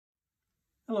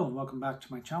Hello and welcome back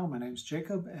to my channel. My name's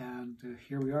Jacob and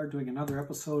here we are doing another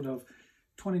episode of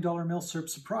 $20 Milsurp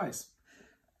Surprise.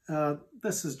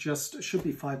 This is should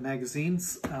be 5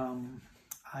 magazines.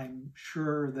 I'm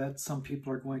sure that some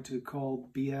people are going to call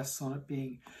BS on it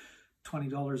being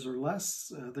 $20 or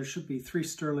less. There should be 3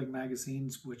 sterling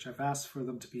magazines, which I've asked for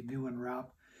them to be new and wrap,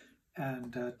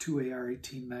 and 2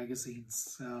 AR-18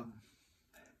 magazines.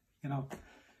 You know,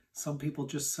 some people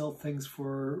just sell things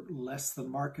for less than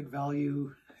market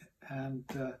value, and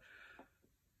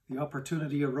the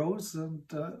opportunity arose, and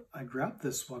I grabbed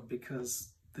this one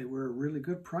because they were a really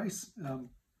good price.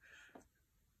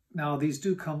 Now these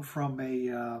do come from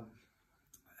an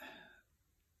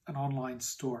online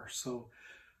store, so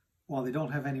while they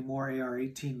don't have any more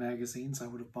AR-18 magazines, I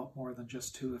would have bought more than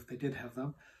just 2 if they did have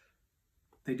them.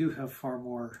 They do have far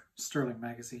more sterling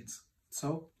magazines.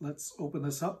 So let's open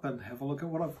this up and have a look at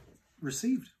what I've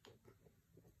received.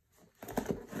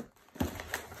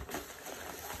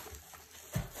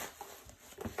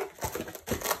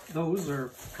 Those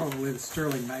are probably the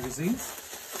sterling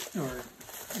magazines, or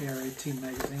AR-18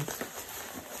 magazines.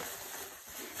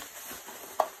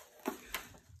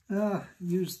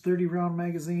 Used 30 round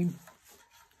magazine.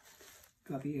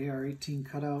 Got the AR-18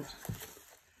 cutout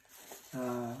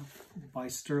by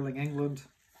Sterling, England.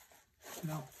 You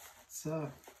know, it's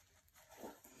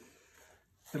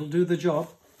it'll do the job.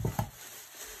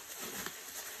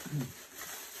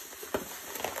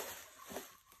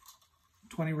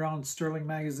 .20 round sterling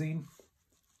magazine.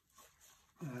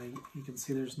 You can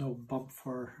see there's no bump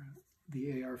for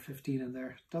the AR-15 in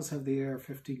there. It does have the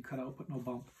AR-15 cut out, but no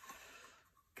bump.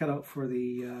 Cut out for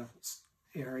the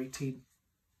AR-18,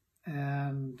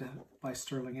 and by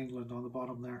Sterling, England on the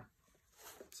bottom there.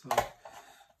 So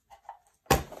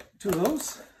 2 of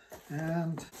those,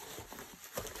 and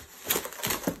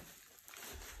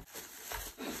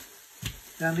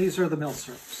these are the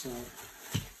Milsurp. So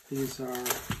these are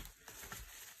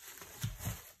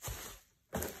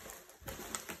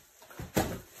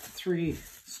three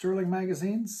sterling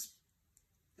magazines.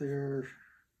 They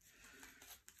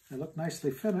look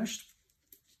nicely finished.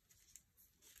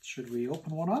 Should we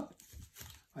open one up?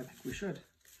 I think we should.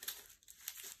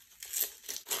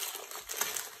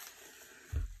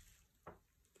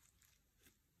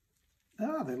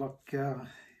 They look, you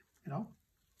know,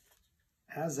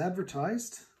 as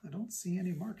advertised. I don't see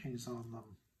any markings on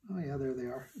them. Oh yeah, there they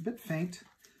are. A bit faint.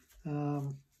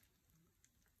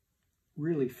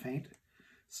 Really faint.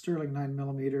 Sterling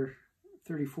 9mm,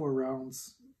 34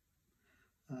 rounds.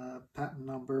 Patent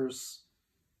numbers.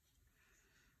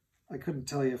 I couldn't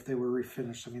tell you if they were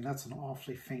refinished. I mean, that's an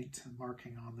awfully faint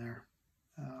marking on there.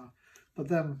 But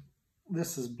then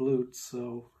this is blued,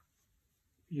 so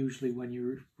usually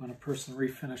when a person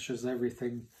refinishes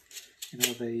everything, you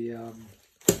know,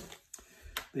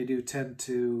 they do tend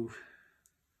to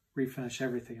refinish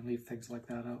everything and leave things like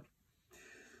that out.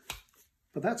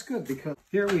 But that's good, because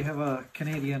here we have a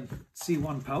Canadian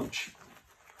C1 pouch,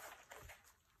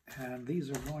 and these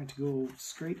are going to go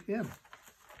straight in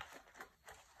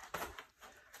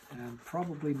and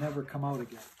probably never come out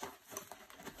again.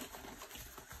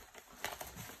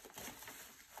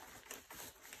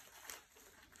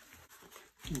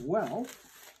 Well,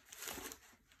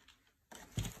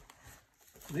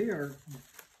 they are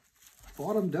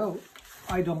bottomed out.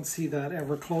 I don't see that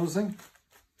ever closing.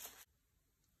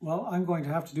 Well, I'm going to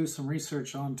have to do some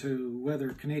research onto whether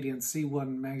Canadian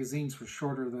C1 magazines were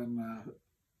shorter than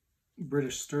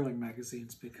British sterling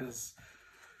magazines, because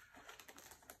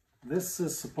this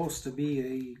is supposed to be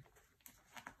a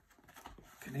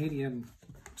Canadian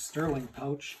sterling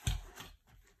pouch,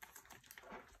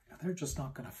 and they're just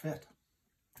not going to fit.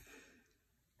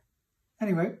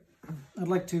 Anyway, I'd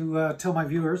like to tell my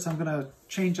viewers I'm going to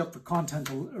change up the content,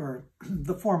 or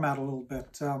the format a little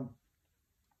bit.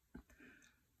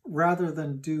 Rather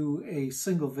than do a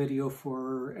single video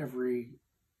for every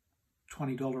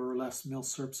 $20 or less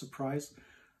Milsurp surprise,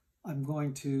 I'm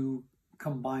going to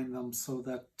combine them so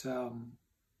that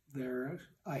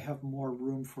I have more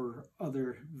room for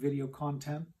other video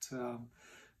content.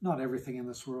 Not everything in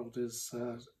this world is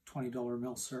 $20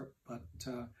 Milsurp, but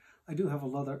I do have a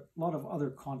lot of other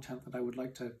content that I would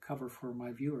like to cover for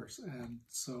my viewers, and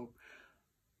so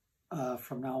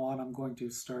from now on, I'm going to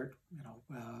start, you know,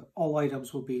 all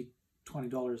items will be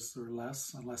 $20 or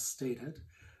less, unless stated.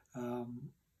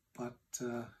 But,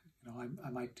 you know, I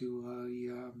might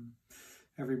do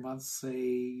every month,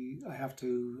 say, I have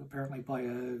to apparently buy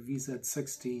a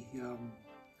VZ60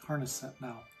 harness set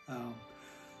now.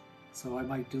 So I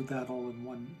might do that all in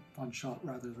one shot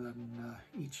rather than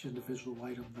each individual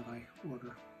item that I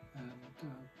order. And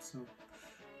so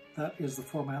that is the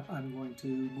format I'm going to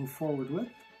move forward with,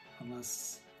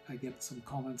 unless I get some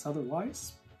comments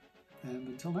otherwise. And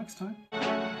until next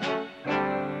time.